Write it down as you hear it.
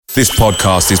This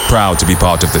podcast is proud to be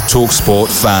part of the TalkSport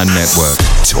Fan Network.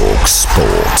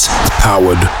 TalkSport.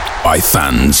 Powered by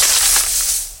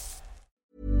fans.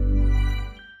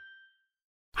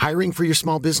 Hiring for your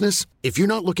small business? If you're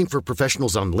not looking for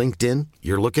professionals on LinkedIn,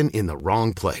 you're looking in the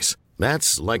wrong place.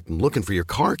 That's like looking for your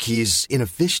car keys in a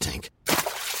fish tank.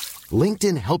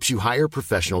 LinkedIn helps you hire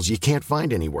professionals you can't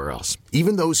find anywhere else,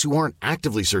 even those who aren't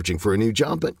actively searching for a new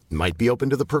job but might be open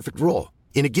to the perfect role.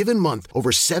 In a given month,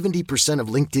 over 70% of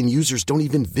LinkedIn users don't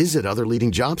even visit other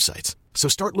leading job sites. So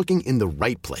start looking in the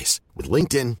right place. With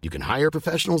LinkedIn, you can hire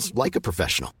professionals like a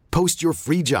professional. Post your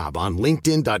free job on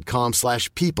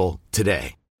linkedin.com/people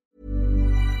today.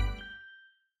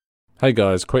 Hey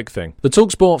guys, quick thing. The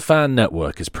TalkSport Fan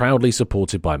Network is proudly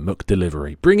supported by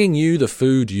McDelivery, bringing you the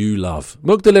food you love.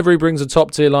 McDelivery brings a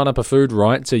top-tier lineup of food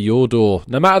right to your door.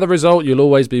 No matter the result, you'll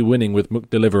always be winning with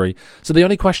McDelivery. So the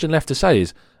only question left to say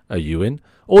is, are you in?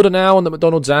 Order now on the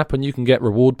McDonald's app and you can get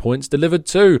reward points delivered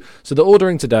too. So the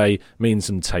ordering today means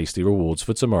some tasty rewards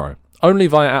for tomorrow. Only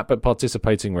via app at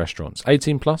participating restaurants.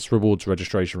 18 plus, rewards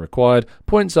registration required.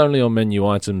 Points only on menu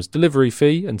items. Delivery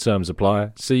fee and terms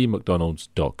apply. See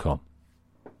mcdonalds.com.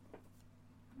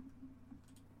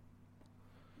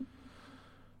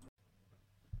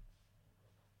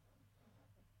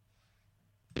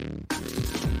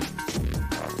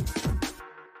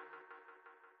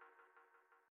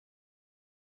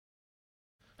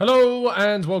 Hello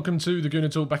and welcome to the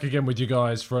Gooner Talk, back again with you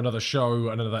guys for another show,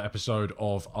 another episode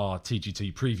of our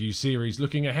TGT preview series,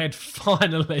 looking ahead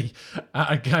finally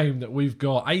at a game that we've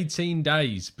got 18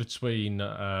 days between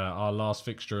our last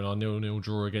fixture and our 0-0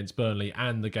 draw against Burnley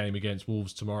and the game against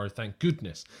Wolves tomorrow. Thank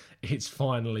goodness it's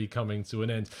finally coming to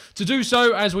an end. To do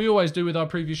so, as we always do with our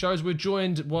preview shows, we're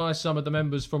joined by some of the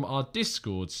members from our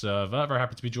Discord server. Very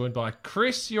happy to be joined by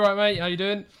Chris. You all right, mate? How you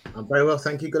doing? I'm very well,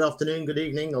 thank you. Good afternoon, good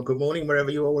evening, or good morning, wherever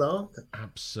you all are.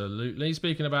 Absolutely.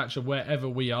 Speaking about you, wherever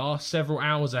we are, several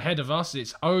hours ahead of us,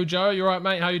 it's Ojo. You all right,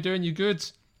 mate? How you doing? You good?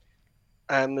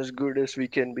 I'm as good as we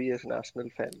can be as an Arsenal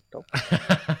fan, Tom.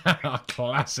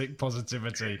 Classic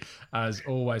positivity, as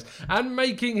always. And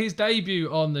making his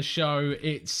debut on the show,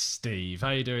 it's Steve.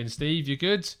 How you doing, Steve? You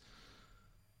good?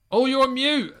 Oh, you're on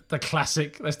mute. The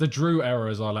classic. That's the Drew error,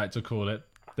 as I like to call it.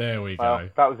 There we go. Well,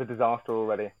 that was a disaster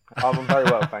already. I'm very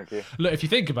well, thank you. Look, if you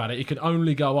think about it, you can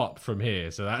only go up from here.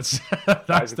 So that's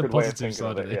the positive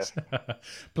side of this. Yeah.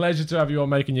 Pleasure to have you on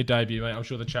making your debut, mate. I'm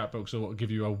sure the chat box will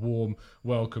give you a warm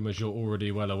welcome, as you're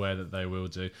already well aware that they will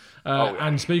do.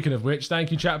 And speaking of which,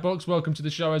 thank you, chat box. Welcome to the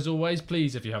show as always.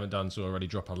 Please, if you haven't done so already,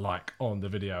 drop a like on the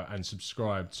video and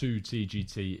subscribe to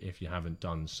TGT if you haven't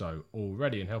done so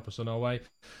already, and help us on our way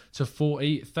to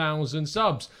 40,000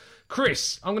 subs.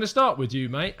 Chris, I'm going to start with you,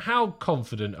 mate. How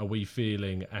confident are we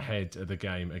feeling ahead of the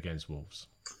game against Wolves?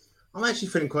 I'm actually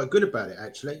feeling quite good about it,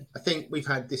 actually. I think we've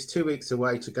had this 2 weeks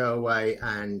away to go away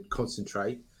and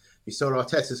concentrate. You saw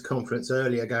Arteta's conference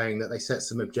earlier going that they set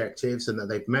some objectives and that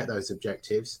they've met those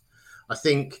objectives. I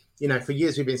think, for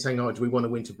years we've been saying, oh, do we want to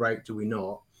win to break? Do we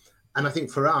not? And I think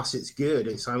for us, it's good.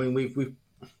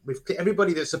 We've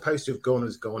everybody that's supposed to have gone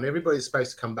has gone. Everybody that's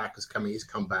supposed to come back has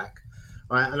come back.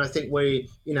 Right, and I think we're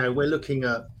looking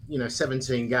at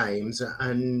 17 games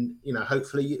and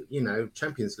hopefully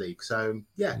Champions League. So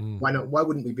yeah, Why not? Why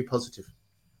wouldn't we be positive?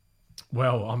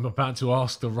 Well, I'm about to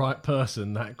ask the right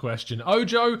person that question.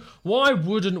 Ojo, why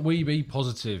wouldn't we be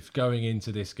positive going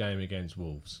into this game against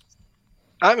Wolves?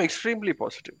 I'm extremely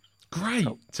positive. Great.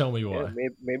 Tell me why. Yeah,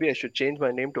 maybe I should change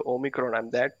my name to Omicron. I'm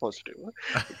that positive.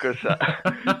 Because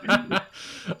I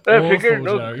figured,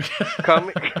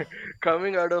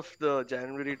 coming out of the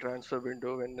January transfer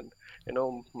window when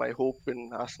my hope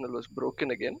in Arsenal was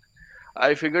broken again,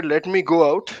 I figured let me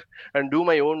go out and do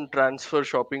my own transfer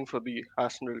shopping for the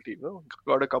Arsenal team.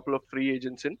 Got a couple of free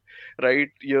agents in. Right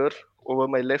here over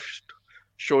my left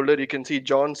shoulder, you can see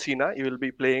John Cena. He will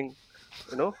be playing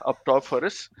up top for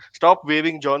us. Stop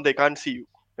waving, John. They can't see you.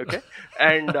 Okay.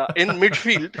 And in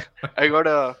midfield,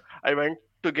 I went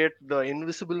to get the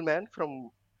Invisible Man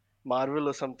from Marvel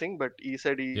or something, but he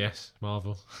said Yes,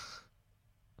 Marvel.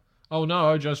 Oh no,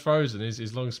 Ojo's frozen.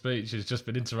 His long speech has just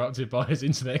been interrupted by his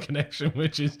internet connection,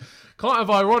 which is kind of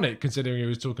ironic considering he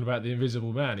was talking about the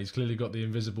Invisible Man. He's clearly got the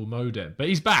invisible modem. But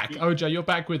he's back. Ojo, you're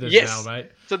back with us now,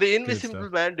 mate. So the Invisible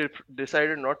Man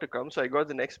decided not to come, so I got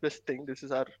the next best thing. This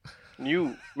is our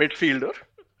new midfielder.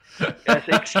 Has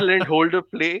excellent holder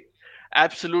play.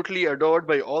 Absolutely adored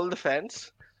by all the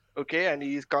fans. Okay, and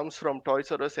he comes from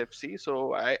Toys R Us FC.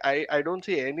 So I don't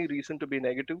see any reason to be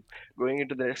negative going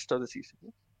into the rest of the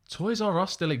season. Toys R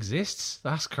Us still exists?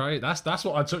 That's great. That's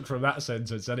what I took from that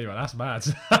sentence anyway. That's mad.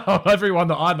 Everyone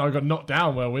that I know got knocked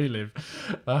down where we live.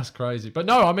 That's crazy. But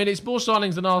no, I mean, it's more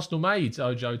signings than Arsenal made,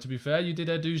 Ojo, to be fair. You did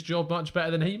Edu's job much better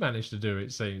than he managed to do,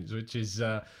 it seems, which is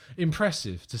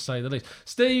impressive, to say the least.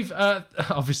 Steve,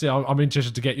 obviously, I'm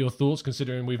interested to get your thoughts,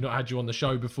 considering we've not had you on the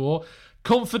show before.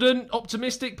 Confident,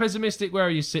 optimistic, pessimistic? Where are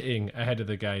you sitting ahead of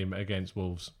the game against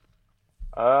Wolves?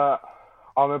 I'm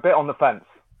a bit on the fence,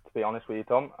 to be honest with you,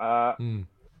 Tom.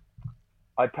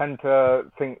 I tend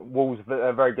to think Wolves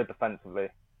are very good defensively.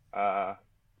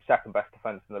 Second best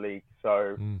defence in the league.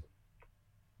 So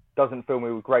doesn't fill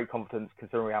me with great confidence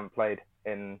considering we haven't played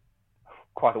in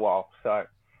quite a while. So,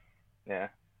 yeah.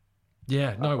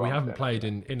 Yeah, no, we haven't played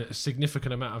in a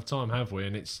significant amount of time, have we?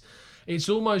 And it's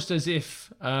almost as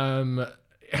if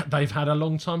they've had a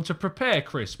long time to prepare,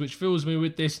 Chris, which fills me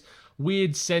with this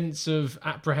weird sense of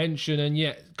apprehension and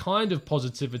yet kind of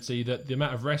positivity that the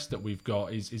amount of rest that we've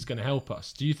got is going to help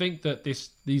us. Do you think that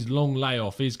these long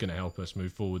layoff is going to help us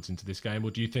move forwards into this game,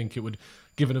 or do you think it would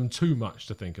give them too much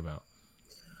to think about?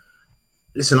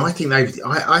 Listen, I think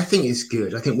it's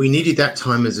good. I think we needed that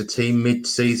time as a team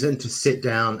mid-season to sit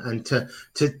down and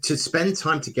to spend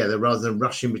time together rather than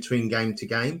rushing between game to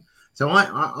game. So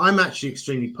I'm actually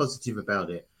extremely positive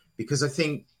about it, because I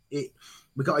think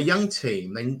we've got a young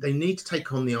team. They need to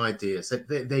take on the ideas.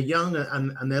 They're young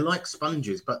and they're like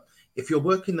sponges. But if you're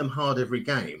working them hard every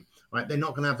game, right, they're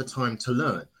not going to have the time to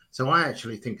learn. So I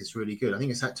actually think it's really good. I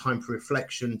think it's that time for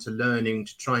reflection, to learning,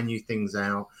 to try new things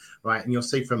out, right? And you'll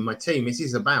see from my team, this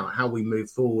is about how we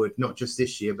move forward, not just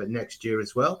this year, but next year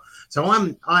as well. So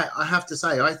I have to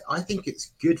say, I think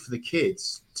it's good for the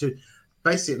kids to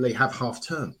basically have half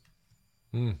term.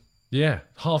 Yeah,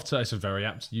 half term. It's a very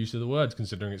apt use of the words,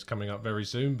 considering it's coming up very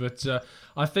soon. But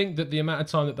I think that the amount of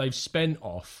time that they've spent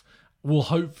off will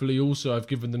hopefully also have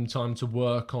given them time to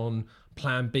work on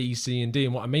plan B, C and D.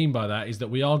 And what I mean by that is that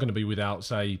we are going to be without,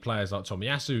 say, players like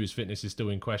Tomiyasu, whose fitness is still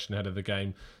in question ahead of the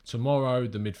game tomorrow,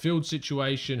 the midfield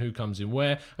situation, who comes in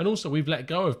where. And also we've let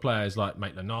go of players like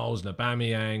Maitland-Niles and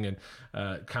Aubameyang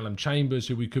and Callum Chambers,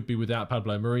 who we could be without.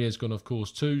 Pablo Maria's gone, of course,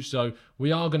 too. So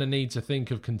we are going to need to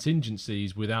think of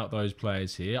contingencies without those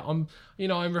players here.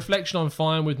 In reflection, I'm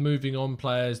fine with moving on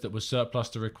players that were surplus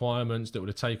to requirements, that would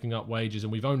have taken up wages,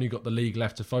 and we've only got the league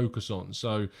left to focus on.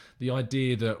 So the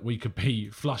idea that we could be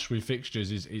flush with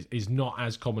fixtures is not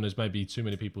as common as maybe too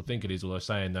many people think it is, although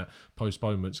saying that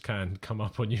postponements can come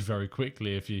up on you very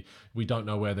quickly if we don't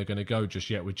know where they're going to go just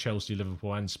yet, with Chelsea,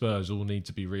 Liverpool and Spurs all need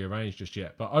to be rearranged just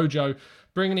yet. But Ojo,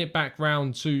 bringing it back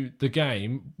round to the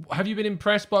game, have you been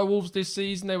impressed by Wolves this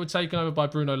season? They were taken over by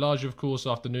Bruno Lage, of course,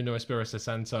 after Nuno Espirito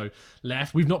Santo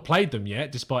left. We've not played them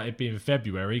yet, despite it being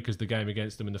February, because the game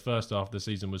against them in the first half of the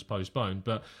season was postponed.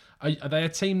 But are they a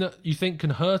team that you think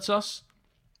can hurt us?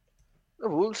 The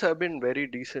Wolves have been very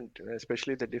decent,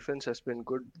 especially the defense has been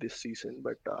good this season.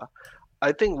 But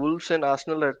I think Wolves and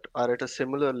Arsenal are at a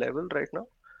similar level right now,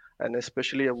 and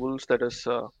especially a Wolves that has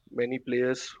many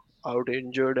players out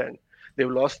injured, and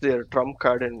they've lost their trump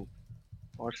card. And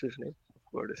what's his name?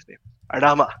 What is his name?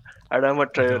 Adama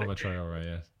Traore. Adama Traore,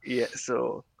 yes. Yeah.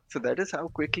 So that is how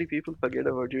quickly people forget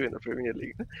about you in the Premier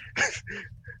League.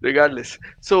 Regardless,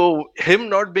 so him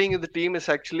not being in the team is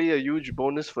actually a huge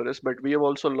bonus for us. But we have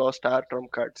also lost our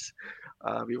trump cards.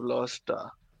 We've lost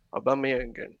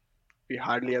Aubameyang, and we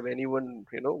hardly have anyone,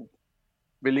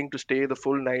 willing to stay the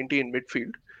full 90 in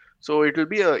midfield. So it will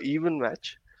be an even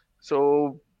match.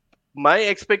 So my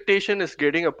expectation is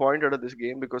getting a point out of this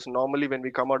game, because normally when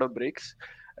we come out of breaks,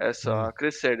 as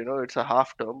Chris said, it's a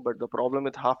half term, but the problem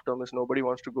with half term is nobody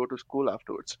wants to go to school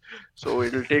afterwards. So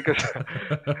it'll take us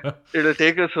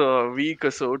a week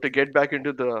or so to get back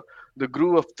into the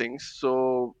groove of things.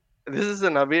 So this is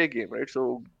an away game, right?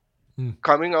 So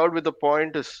coming out with a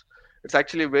point it's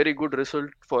actually a very good result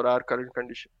for our current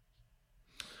condition.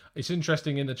 It's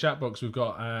interesting, in the chat box we've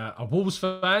got a Wolves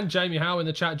fan, Jamie Howe, in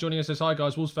the chat joining us. Says, hi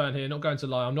guys, Wolves fan here. Not going to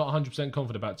lie, I'm not 100%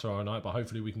 confident about tomorrow night, but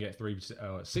hopefully we can get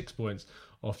 6 points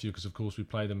off you, because of course we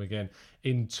play them again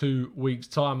in 2 weeks'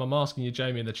 time. I'm asking you,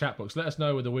 Jamie, in the chat box, let us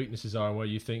know where the weaknesses are and where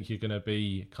you think you're going to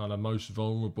be kind of most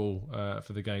vulnerable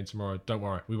for the game tomorrow. Don't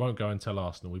worry, we won't go and tell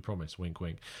Arsenal, we promise. Wink,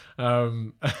 wink.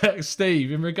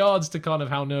 Steve, in regards to kind of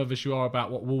how nervous you are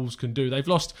about what Wolves can do, they've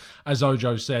lost, as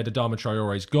Ojo said, Adama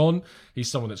Traore's gone.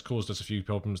 He's someone that's caused us a few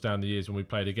problems down the years when we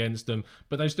played against them,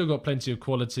 but they've still got plenty of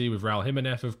quality with Raul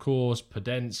Jimenez, of course,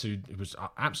 Podence, who was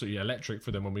absolutely electric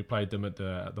for them when we played them at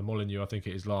the Molineux, I think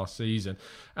it is, last season.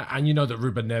 And you know that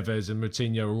Ruben Neves and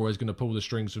Moutinho are always going to pull the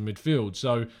strings from midfield.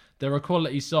 So they're a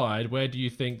quality side. Where do you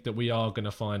think that we are going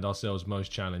to find ourselves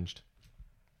most challenged?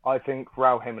 I think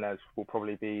Raul Jimenez will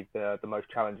probably be the most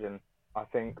challenging. I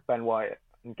think Ben White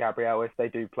and Gabriel, if they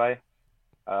do play,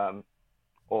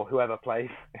 or whoever plays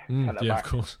centre back,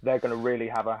 of course, they're going to really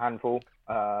have a handful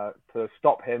to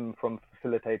stop him from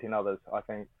facilitating others. I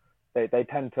think they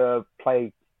tend to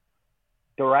play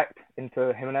direct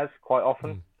into Jimenez quite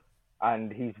often,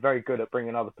 and he's very good at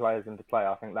bringing other players into play.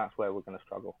 I think that's where we're going to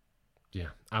struggle. Yeah,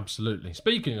 absolutely.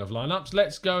 Speaking of lineups,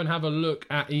 let's go and have a look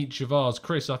at each of ours.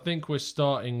 Chris, I think we're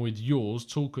starting with yours.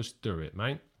 Talk us through it,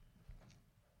 mate.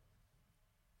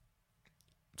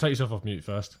 Take yourself off mute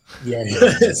first. Yeah,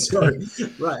 sorry.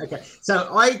 Right, okay.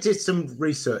 So I did some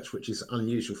research, which is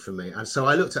unusual for me. And so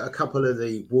I looked at a couple of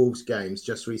the Wolves games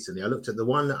just recently. I looked at the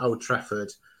one at Old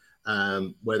Trafford,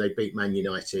 where they beat Man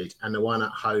United, and the one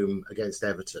at home against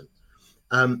Everton.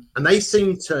 And they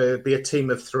seem to be a team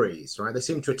of threes, right? They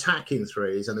seem to attack in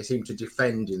threes and they seem to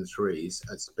defend in threes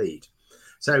at speed.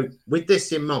 So with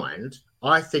this in mind,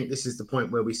 I think this is the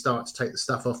point where we start to take the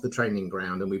stuff off the training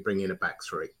ground and we bring in a back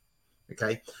three.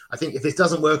 Okay. I think if this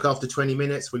doesn't work after 20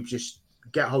 minutes, we just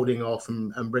get Holding off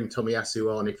and bring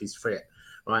Tomiyasu on if he's fit,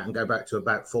 right? And go back to a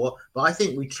back four. But I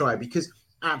think we try, because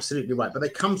absolutely right. But they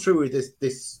come through with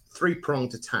this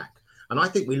three-pronged attack. And I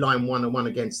think we line 1-on-1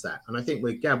 against that. And I think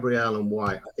with Gabriel and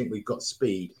White, I think we've got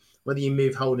speed. Whether you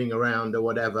move Holding around or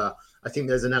whatever, I think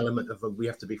there's an element of we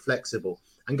have to be flexible.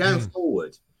 And going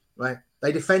forward, right,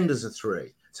 they defend as a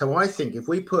three. So I think if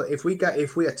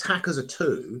we attack as a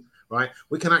two, right,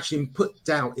 we can actually put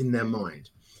doubt in their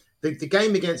mind. The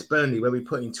game against Burnley, where we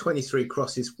put in 23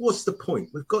 crosses, what's the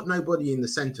point? We've got nobody in the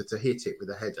centre to hit it with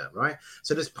a header, right?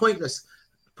 So there's pointless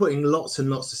putting lots and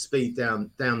lots of speed down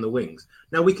the wings.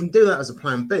 Now we can do that as a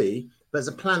plan B, but as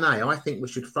a plan A, I think we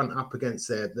should front up against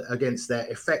their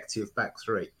effective back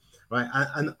three, right?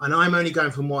 And I'm only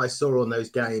going from what I saw on those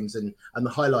games and the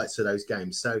highlights of those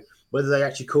games. So whether they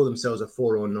actually call themselves a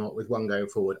four or not with one going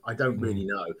forward, I don't really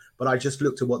know. But I just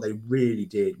looked at what they really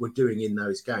were doing in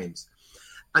those games.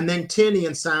 And then Tierney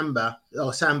and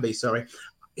Sambi, sorry,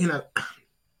 you know,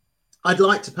 I'd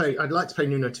like to play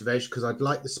Nuno Tavares because I'd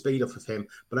like the speed off of him,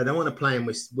 but I don't want to play him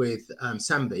with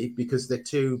Sambi because the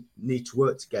two need to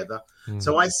work together.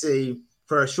 So I see,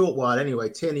 for a short while anyway,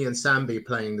 Tierney and Sambi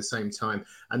playing the same time,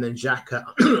 and then Xhaka,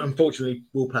 unfortunately,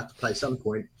 will have to play some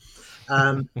point.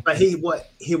 But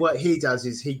what he does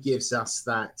is he gives us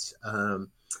that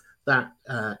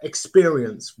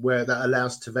experience that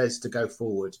allows Tevez to go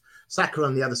forward. Saka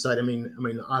on the other side. I mean,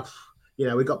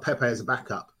 we've got Pepe as a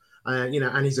backup.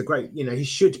 And he's a great, he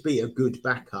should be a good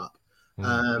backup.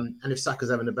 And if Saka's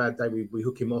having a bad day, we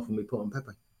hook him off and we put on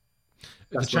Pepe.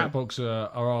 The chat box are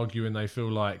arguing they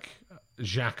feel like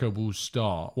Xhaka will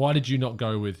start. Why did you not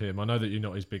go with him? I know that you're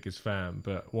not his biggest fan,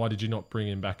 but why did you not bring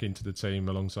him back into the team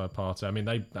alongside Partey? I mean,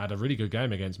 they had a really good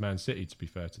game against Man City, to be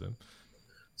fair to them.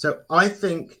 So I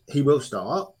think he will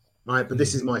start, right? But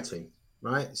this is my team,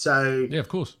 right? So yeah, of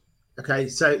course. Okay,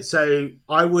 so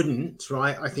I wouldn't,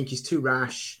 right? I think he's too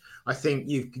rash. I think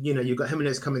you've got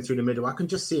Jimenez coming through the middle. I can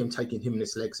just see him taking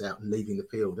Jimenez's legs out and leaving the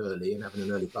field early and having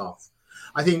an early bath.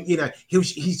 I think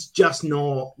he's just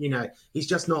not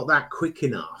that quick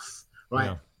enough,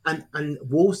 right? Yeah. And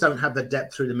Wolves don't have the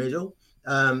depth through the middle.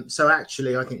 So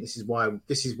actually, I think this is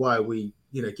why we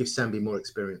give Sambi more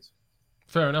experience.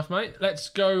 Fair enough, mate. Let's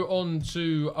go on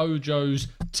to Ojo's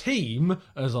team,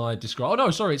 as I described. Oh, no,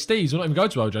 sorry, it's Steve's. We're not even going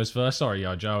to Ojo's first. Sorry,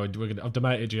 Ojo, I've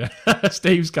demoted you.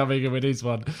 Steve's coming in with his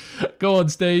one. Go on,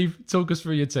 Steve. Talk us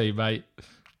through your team, mate.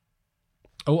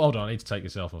 Oh, hold on. I need to take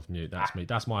yourself off mute. That's me.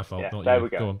 That's my fault, not you. There we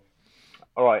go. Go on.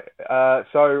 All right.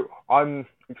 So I'm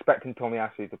expecting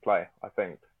Tomiyasu to play, I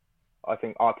think. I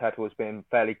think Arteta was being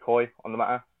fairly coy on the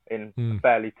matter in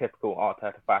fairly typical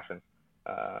Arteta fashion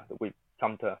that we've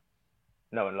come to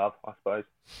know and love, I suppose.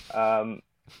 I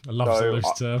love the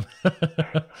loose term.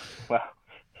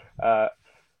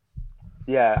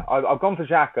 I've gone for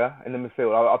Xhaka in the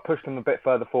midfield. I pushed him a bit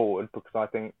further forward because I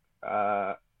think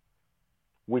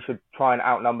we should try and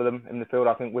outnumber them in the field.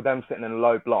 I think with them sitting in a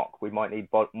low block, we might need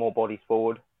more bodies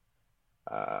forward.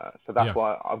 So that's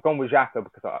why I've gone with Xhaka,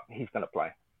 because he's going to play.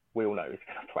 We all know he's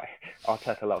going to play.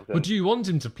 Arteta loves him. But do you want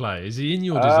him to play? Is he in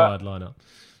your desired lineup?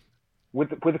 With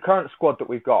the current squad that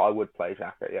we've got, I would play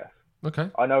Xhaka, yes. Okay.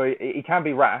 I know he can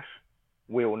be rash,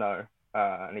 we all know,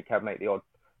 and he can make the odd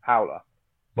howler.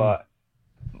 But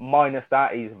minus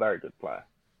that, he's a very good player.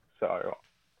 So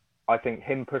I think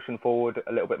him pushing forward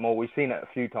a little bit more, we've seen it a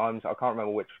few times. I can't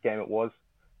remember which game it was.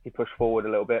 He pushed forward a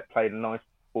little bit, played a nice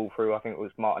ball through. I think it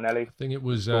was Martinelli. I think it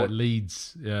was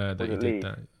Leeds that he did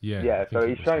that. Yeah, so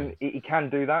he's shown he can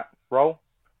do that role.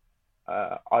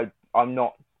 I'm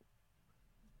not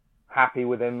happy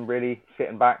with him really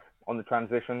sitting back on the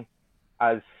transition,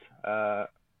 as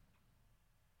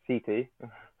CT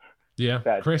Yeah,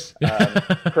 said, Chris.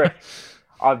 Chris,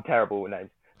 I'm terrible with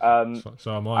names.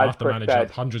 So am I. I have to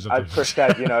manage hundreds of them. As Chris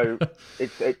said,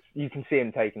 it's you can see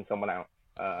him taking someone out.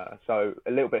 So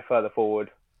a little bit further forward,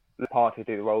 the Partey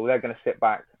do the role. They're going to sit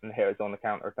back and hit us on the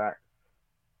counter attack.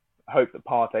 I hope that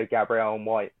Partey, Gabriel, and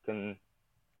White can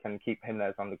keep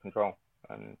Jimenez under control.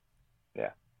 And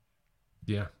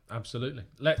yeah, absolutely.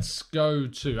 Let's go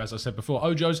to, as I said before,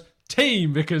 Ojo's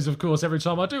team, because of course every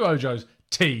time I do Ojo's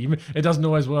team, it doesn't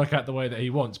always work out the way that he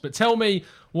wants. But tell me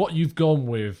what you've gone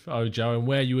with, Ojo, and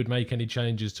where you would make any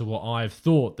changes to what I've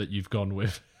thought that you've gone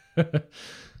with.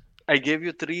 I gave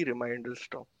you 3 reminders,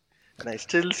 Tom, and I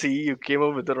still see you came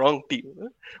up with the wrong team.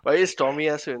 Why is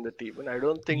Tomiyasu in the team? And I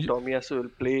don't think Tomiyasu will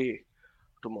play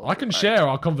tomorrow. I can share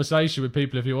our conversation with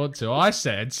people if you want to. I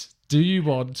said, do you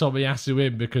want Tomiyasu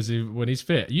in because when he's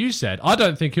fit? You said, I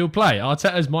don't think he'll play.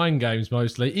 Arteta's mind games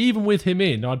mostly. Even with him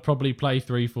in, I'd probably play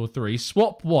 3-4-3,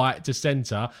 swap White to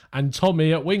centre and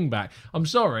Tommy at wing-back. I'm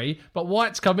sorry, but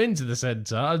White's come into the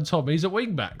centre and Tommy's at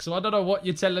wing-back. So I don't know what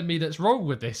you're telling me that's wrong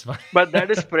with this. But that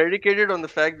is predicated on the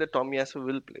fact that Tomiyasu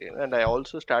will play. And I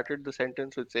also started the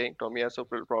sentence with saying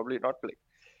Tomiyasu will probably not play.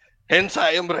 Hence, I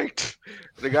am right.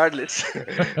 Regardless,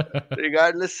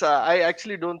 I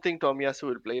actually don't think Tomiyasu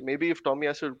will play. Maybe if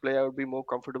Tomiyasu will play, I would be more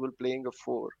comfortable playing a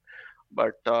 4.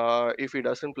 But if he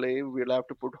doesn't play, we'll have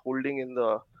to put Holding in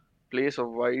the place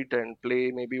of White and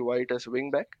play maybe White as wing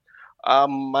back.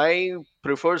 My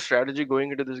preferred strategy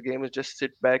going into this game is just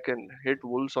sit back and hit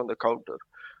Wolves on the counter.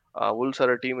 Wolves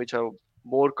are a team which are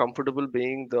more comfortable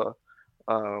being the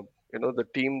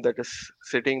team that is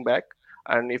sitting back.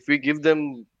 And if we give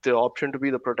them the option to be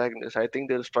the protagonist, I think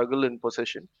they'll struggle in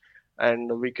possession.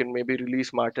 And we can maybe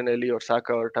release Martinelli or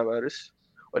Saka or Tavares,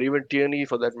 or even Tierney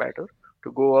for that matter,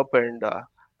 to go up and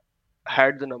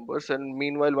had the numbers. And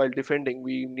meanwhile, while defending,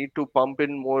 we need to pump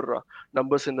in more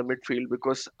numbers in the midfield,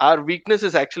 because our weakness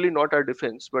is actually not our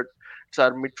defense, but it's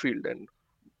our midfield. And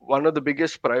one of the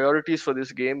biggest priorities for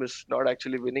this game is not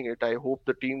actually winning it. I hope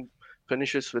the team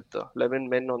finishes with 11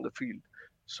 men on the field.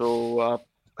 So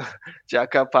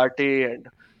Xhaka, Partey, and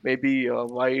maybe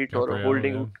White Gabriel, or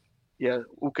Holding,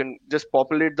 who can just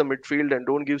populate the midfield and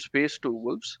don't give space to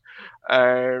Wolves.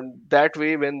 And that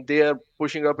way, when they are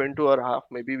pushing up into our half,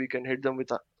 maybe we can hit them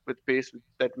with pace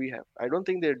that we have. I don't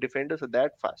think their defenders are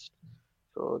that fast.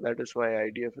 So that is my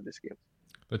idea for this game.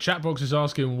 The chat box is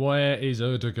asking, where is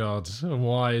Ødegaard and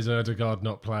why is Ødegaard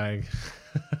not playing?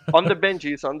 On the bench,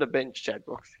 he's on the bench, chat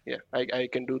box. Yeah, I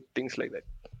can do things like that.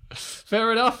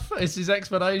 Fair enough. It's his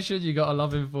explanation. You got to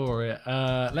love him for it.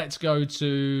 Let's go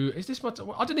to... Is this my...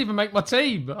 I didn't even make my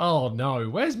team. Oh, no.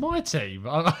 Where's my team?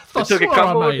 It's okay.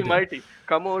 Come over to my team.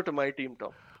 Come over to my team, Tom.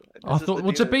 I thought,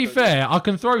 well, to be fair, I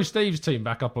can throw Steve's team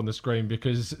back up on the screen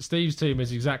because Steve's team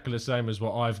is exactly the same as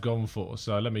what I've gone for.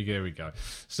 So here we go.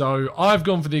 So I've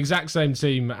gone for the exact same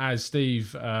team as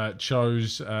Steve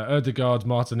chose. Ødegaard,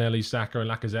 Martinelli, Saka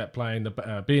and Lacazette playing,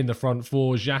 being the front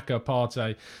 4, Xhaka,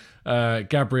 Partey,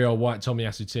 Gabriel, White,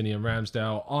 Tomiyasu, Tierney and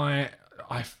Ramsdale.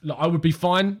 I would be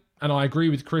fine, and I agree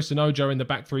with Chris and Ojo in the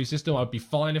back 3 system. I'd be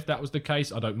fine if that was the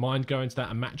case. I don't mind going to that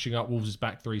and matching up Wolves'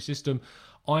 back 3 system.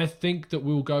 I think that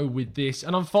we'll go with this,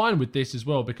 and I'm fine with this as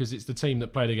well because it's the team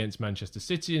that played against Manchester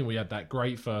City and we had that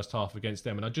great first half against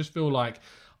them. And I just feel like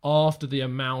after the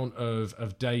amount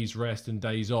of days rest and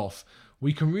days off,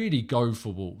 we can really go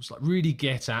for Wolves, like really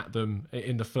get at them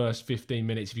in the first 15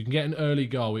 minutes. If you can get an early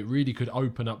goal, it really could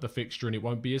open up the fixture and it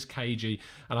won't be as cagey.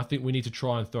 And I think we need to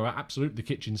try and throw absolutely the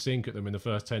kitchen sink at them in the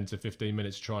first 10 to 15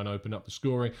 minutes to try and open up the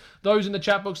scoring. Those in the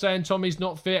chat box saying Tommy's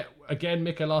not fit. Again,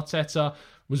 Mikel Arteta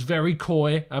was very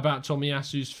coy about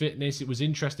Tomiyasu's fitness. It was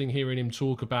interesting hearing him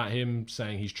talk about him,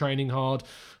 saying he's training hard.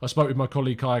 I spoke with my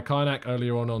colleague Kai Kainak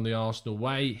earlier on the Arsenal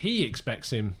Way. He expects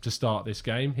him to start this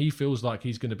game. He feels like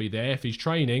he's going to be there. If he's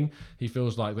training, he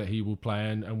feels like that he will play,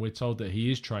 and we're told that he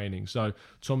is training. So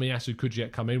Tomiyasu could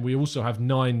yet come in. We also have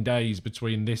 9 days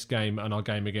between this game and our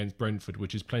game against Brentford,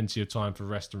 which is plenty of time for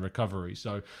rest and recovery.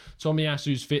 So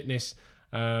Tomiyasu's fitness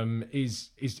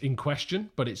is in question,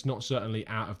 but it's not certainly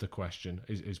out of the question,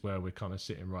 is where we're kind of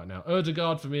sitting right now.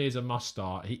 Ødegaard for me is a must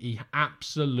start. He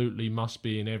absolutely must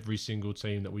be in every single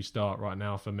team that we start right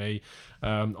now for me.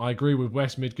 I agree with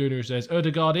West Midgooner, who says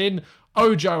Ødegaard in,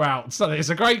 Ojo out. So it's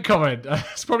a great comment.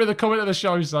 It's probably the comment of the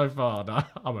show so far. No,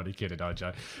 I'm only kidding,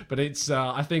 Ojo. But it's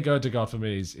I think Ødegaard for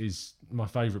me is my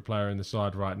favourite player in the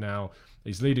side right now.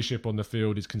 His leadership on the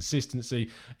field, his consistency.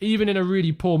 Even in a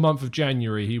really poor month of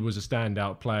January, he was a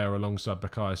standout player alongside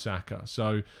Bukayo Saka.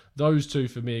 So those two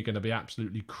for me are going to be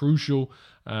absolutely crucial.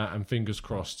 And fingers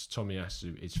crossed,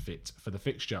 Tomiyasu is fit for the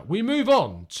fixture. We move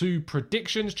on to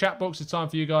predictions. Chat box, it's time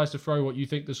for you guys to throw what you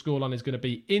think the scoreline is going to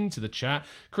be into the chat.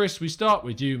 Chris, we start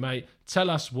with you, mate.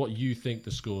 Tell us what you think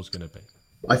the score's going to be.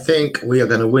 I think we are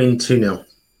going to win 2-0.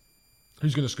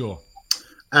 Who's going to score?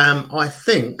 I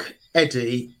think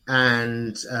Eddie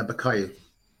and Bukayo.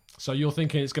 So you're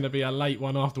thinking it's going to be a late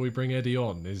one after we bring Eddie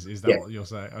on? Is that what you're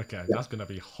saying? Okay, that's going to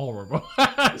be horrible.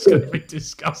 It's going to be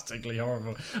disgustingly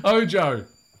horrible. Ojo.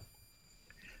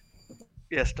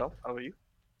 Yes, Tom. How are you?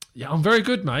 Yeah, I'm very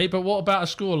good, mate. But what about a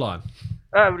scoreline?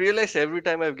 I've realized every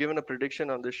time I've given a prediction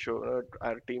on this show,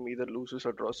 our team either loses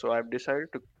or draws. So I've decided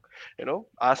to,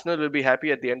 Arsenal will be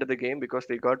happy at the end of the game because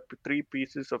they got 3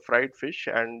 pieces of fried fish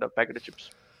and a packet of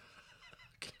chips.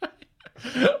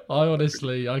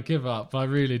 I give up. I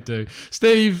really do.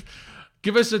 Steve,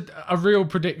 give us a real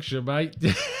prediction, mate.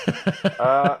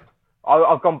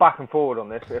 I've gone back and forward on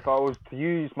this. If I was to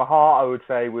use my heart, I would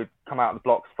say we'd come out of the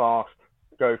blocks fast,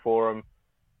 go for them.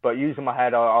 But using my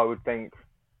head, I would think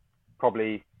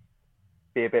probably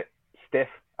be a bit stiff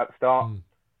at the start,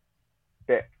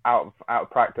 bit out of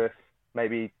practice,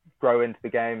 maybe grow into the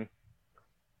game.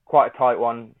 Quite a tight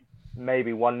one,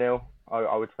 maybe 1-0,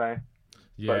 I would say.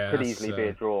 Yeah, but it could easily be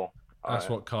a draw. That's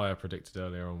what Kaya predicted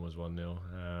earlier on, was 1-0.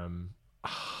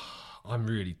 I'm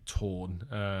really torn.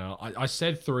 I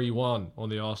said 3-1 on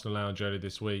the Arsenal Lounge earlier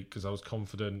this week because I was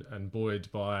confident and buoyed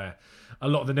by a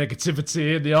lot of the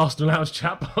negativity in the Arsenal Lounge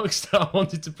chat box that I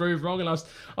wanted to prove wrong. And I'm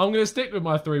going to stick with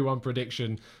my 3-1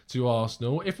 prediction to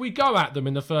Arsenal. If we go at them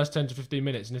in the first 10 to 15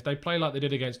 minutes, and if they play like they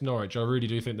did against Norwich, I really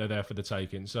do think they're there for the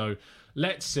taking. So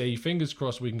let's see. Fingers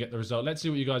crossed we can get the result. Let's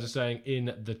see what you guys are saying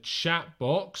in the chat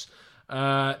box.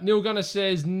 Neil Gunner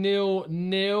says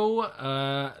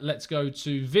 0-0. Let's go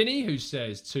to Vinny, who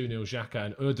says 2-0 Xhaka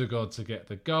and Ødegaard to get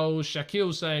the goals.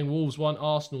 Shaquille saying Wolves 1,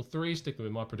 Arsenal 3. Sticking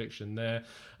with my prediction there.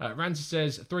 Ranty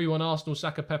says 3-1 Arsenal,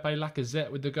 Saka, Pepe,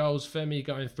 Lacazette with the goals. Femi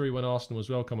going 3-1 Arsenal as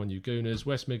well. Come on, you Gooners.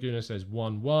 West Maguna says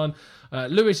 1-1.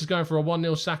 Lewis is going for a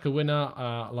 1-0 Saka winner,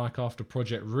 like after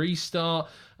Project Restart.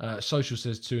 Social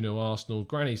says 2-0 Arsenal.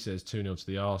 Granny says 2-0 to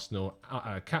the Arsenal.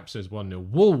 Cap says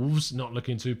 1-0 Wolves. Not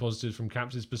looking too positive from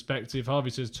Cap's perspective. Harvey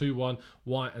says 2-1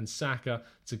 White and Saka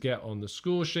to get on the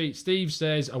score sheet. Steve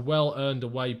says a well-earned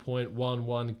away point,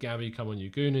 1-1. Gabby, come on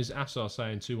you Gooners. Assar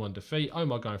saying 2-1 defeat.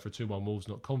 Omar going for a 2-1 Wolves,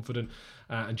 not confident.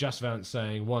 And Jasvant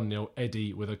saying 1-0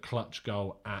 Eddie with a clutch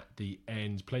goal at the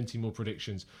end. Plenty more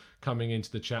predictions coming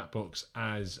into the chat box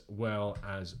as well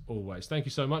as always. Thank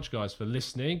you so much, guys, for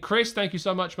listening. Chris, thank you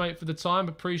so much, mate, for the time.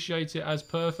 Appreciate it as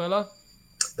per, fella.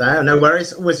 No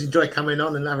worries. Always enjoy coming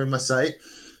on and having my say.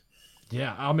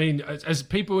 Yeah, I mean, as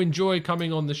people enjoy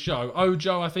coming on the show,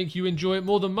 Ojo, I think you enjoy it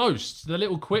more than most. The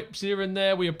little quips here and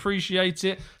there, we appreciate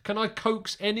it. Can I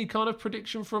coax any kind of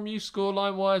prediction from you,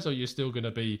 scoreline-wise, or are you still going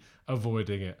to be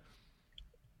avoiding it?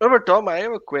 No, but Tom, I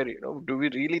have a query. Do we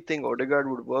really think Ødegaard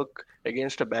would work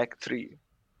against a back 3?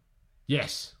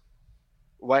 Yes.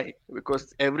 Why?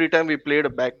 Because every time we played a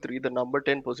back 3, the number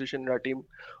 10 position in our team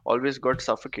always got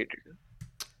suffocated.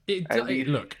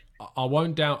 Look, I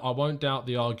won't doubt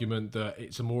the argument that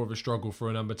it's more of a struggle for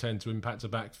a number 10 to impact a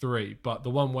back 3. But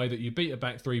the one way that you beat a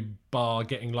back 3, bar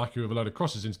getting lucky with a load of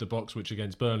crosses into the box, which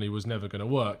against Burnley was never going to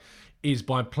work, is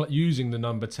by using the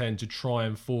number 10 to try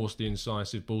and force the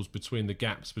incisive balls between the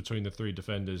gaps between the 3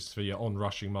 defenders for your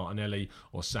on-rushing Martinelli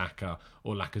or Saka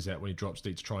or Lacazette when he drops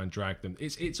deep to try and drag them.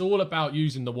 It's all about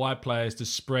using the wide players to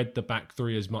spread the back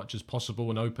 3 as much as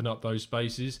possible and open up those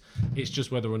spaces. It's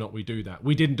just whether or not we do that.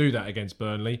 We didn't do that against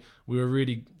Burnley.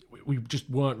 We just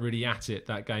weren't really at it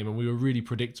that game, and we were really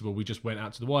predictable. We just went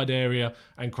out to the wide area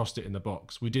and crossed it in the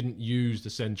box. We didn't use the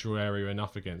central area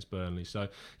enough against Burnley. So,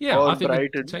 yeah, or I think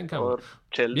Brighton, 10 or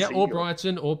Chelsea. Yeah, or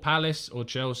Brighton, or Palace, or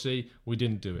Chelsea. We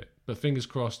didn't do it. But fingers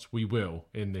crossed we will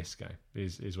in this game,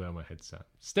 is where my head's at.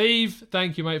 Steve,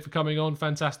 thank you, mate, for coming on.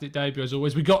 Fantastic debut, as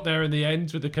always. We got there in the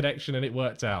end with the connection, and it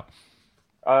worked out.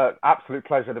 Absolute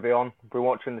pleasure to be on. Been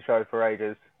watching the show for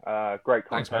ages. Great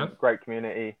content, Thanks, great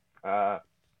community.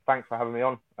 Thanks for having me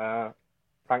on.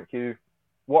 Thank you.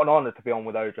 What an honour to be on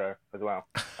with Ojo as well.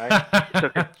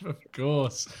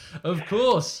 Of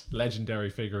course. Legendary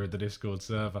figure of the Discord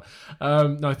server.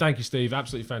 No, thank you, Steve.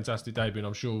 Absolutely fantastic debut, and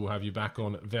I'm sure we'll have you back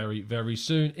on very, very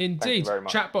soon indeed.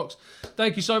 Chat box,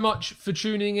 thank you so much for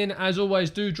tuning in. As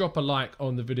always, do drop a like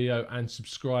on the video and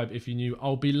subscribe if you're new.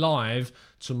 I'll be live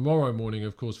tomorrow morning,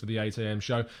 of course, for the 8 a.m.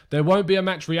 show. There won't be a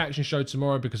match reaction show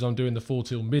tomorrow because I'm doing the 4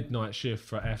 till midnight shift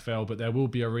for FL, but there will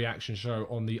be a reaction show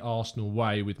on the Arsenal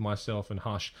Way with myself and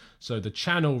Hush. So the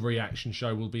channel reaction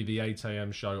show will be the 8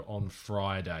 a.m. show on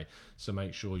Friday. So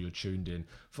make sure you're tuned in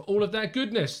for all of that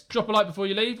goodness. Drop a like before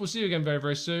you leave. We'll see you again very,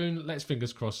 very soon. Let's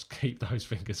fingers crossed, keep those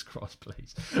fingers crossed,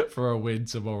 please, for a win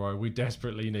tomorrow. We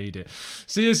desperately need it.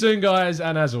 See you soon, guys.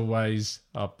 And as always,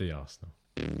 up the Arsenal.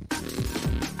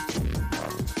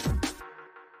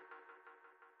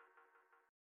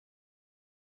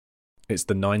 It's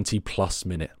the 90-plus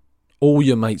minute. All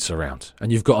your mates around,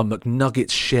 and you've got a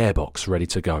McNuggets share box ready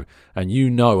to go, and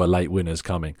you know a late winner's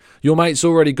coming. Your mate's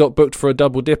already got booked for a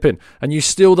double dipping, and you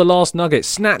steal the last nugget,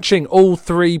 snatching all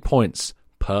 3 points.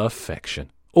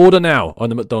 Perfection. Order now on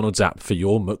the McDonald's app for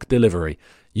your McDelivery.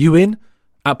 You in?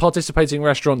 At participating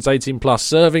restaurants, 18 plus,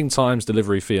 serving times,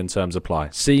 delivery fee and terms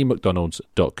apply. See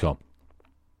mcdonalds.com.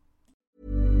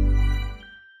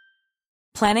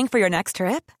 Planning for your next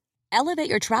trip? Elevate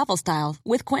your travel style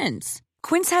with Quince.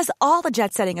 Quince has all the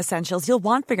jet-setting essentials you'll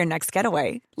want for your next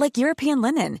getaway, like European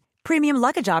linen, premium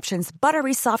luggage options,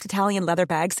 buttery soft Italian leather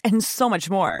bags, and so much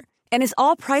more. And is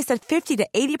all priced at 50 to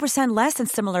 80% less than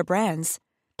similar brands.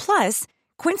 Plus,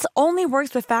 Quince only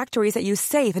works with factories that use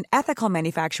safe and ethical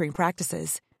manufacturing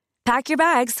practices. Pack your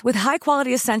bags with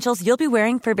high-quality essentials you'll be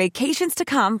wearing for vacations to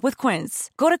come with Quince.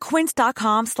 Go to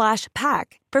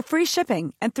quince.com/pack for free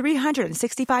shipping and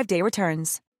 365-day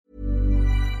returns.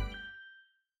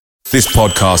 This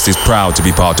podcast is proud to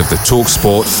be part of the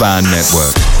TalkSport Fan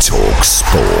Network.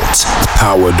 TalkSport.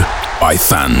 Powered by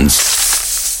fans.